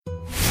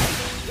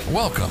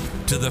Welcome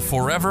to the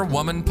Forever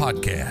Woman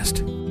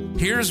Podcast.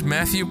 Here's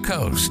Matthew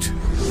Coast.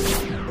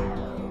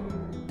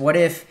 What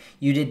if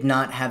you did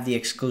not have the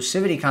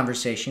exclusivity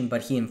conversation,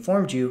 but he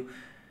informed you,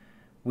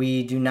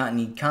 we do not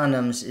need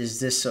condoms?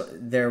 Is this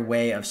their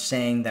way of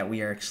saying that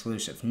we are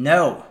exclusive?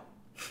 No,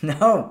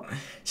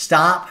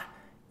 stop.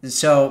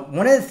 So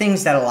one of the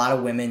things that a lot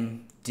of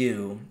women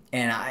do,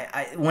 and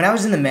I when I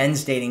was in the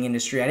men's dating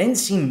industry, I didn't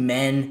see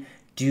men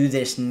do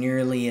this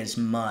nearly as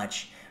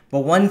much.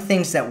 But one of the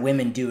things that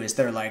women do is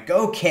they're like,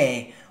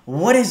 okay,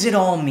 what does it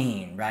all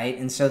mean, right?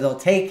 And so they'll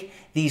take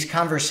these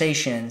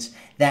conversations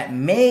that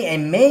may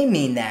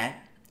mean that.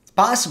 It's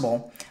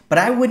possible, but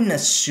I wouldn't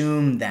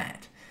assume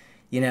that,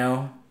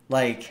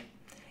 Like,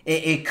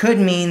 it could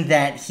mean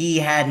that he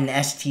had an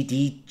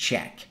STD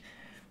check,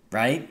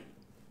 right?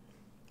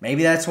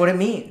 Maybe that's what it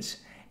means.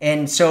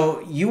 And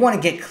so you want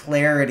to get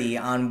clarity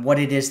on what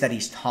it is that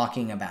he's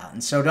talking about.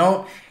 And so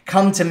don't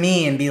come to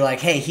me and be like,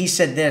 hey, he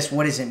said this,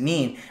 what does it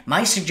mean?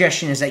 My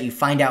suggestion is that you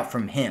find out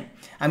from him.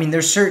 I mean,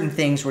 there's certain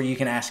things where you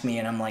can ask me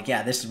and I'm like,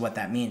 yeah, this is what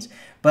that means.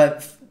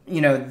 But,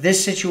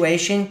 this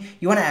situation,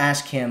 you want to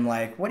ask him,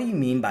 like, what do you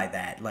mean by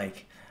that?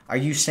 Like, are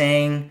you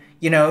saying,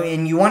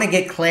 and you want to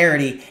get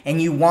clarity and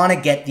you want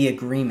to get the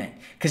agreement.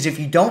 Because if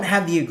you don't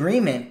have the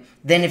agreement,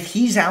 then if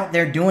he's out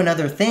there doing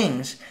other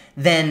things,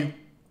 then...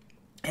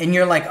 And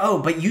you're like, oh,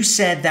 but you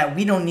said that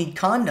we don't need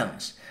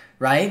condoms,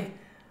 right?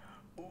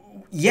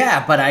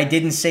 Yeah, but I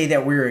didn't say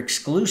that we're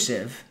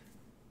exclusive.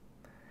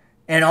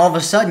 And all of a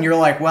sudden you're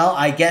like, well,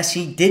 I guess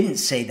he didn't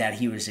say that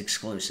he was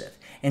exclusive.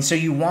 And so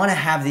you want to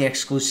have the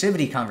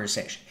exclusivity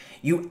conversation.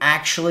 You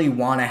actually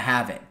want to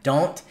have it.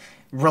 Don't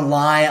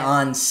rely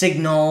on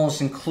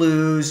signals and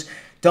clues.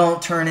 Don't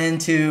turn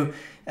into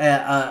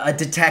a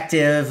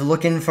detective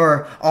looking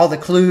for all the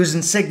clues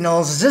and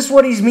signals. Is this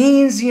what he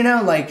means?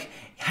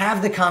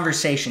 Have the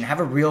conversation. Have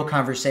a real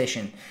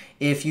conversation.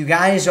 If you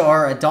guys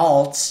are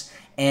adults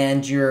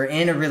and you're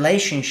in a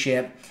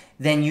relationship,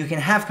 then you can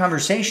have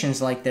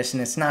conversations like this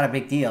and it's not a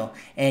big deal.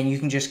 And you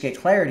can just get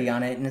clarity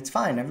on it and it's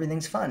fine.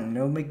 Everything's fun.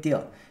 No big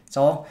deal. It's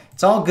all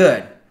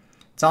good.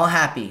 It's all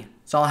happy.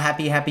 It's all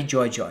happy, happy,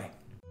 joy, joy.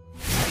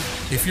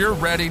 If you're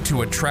ready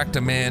to attract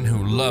a man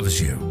who loves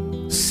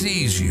you,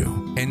 sees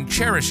you, and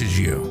cherishes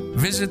you,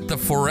 visit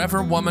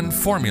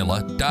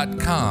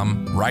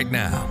theforeverwomanformula.com right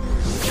now.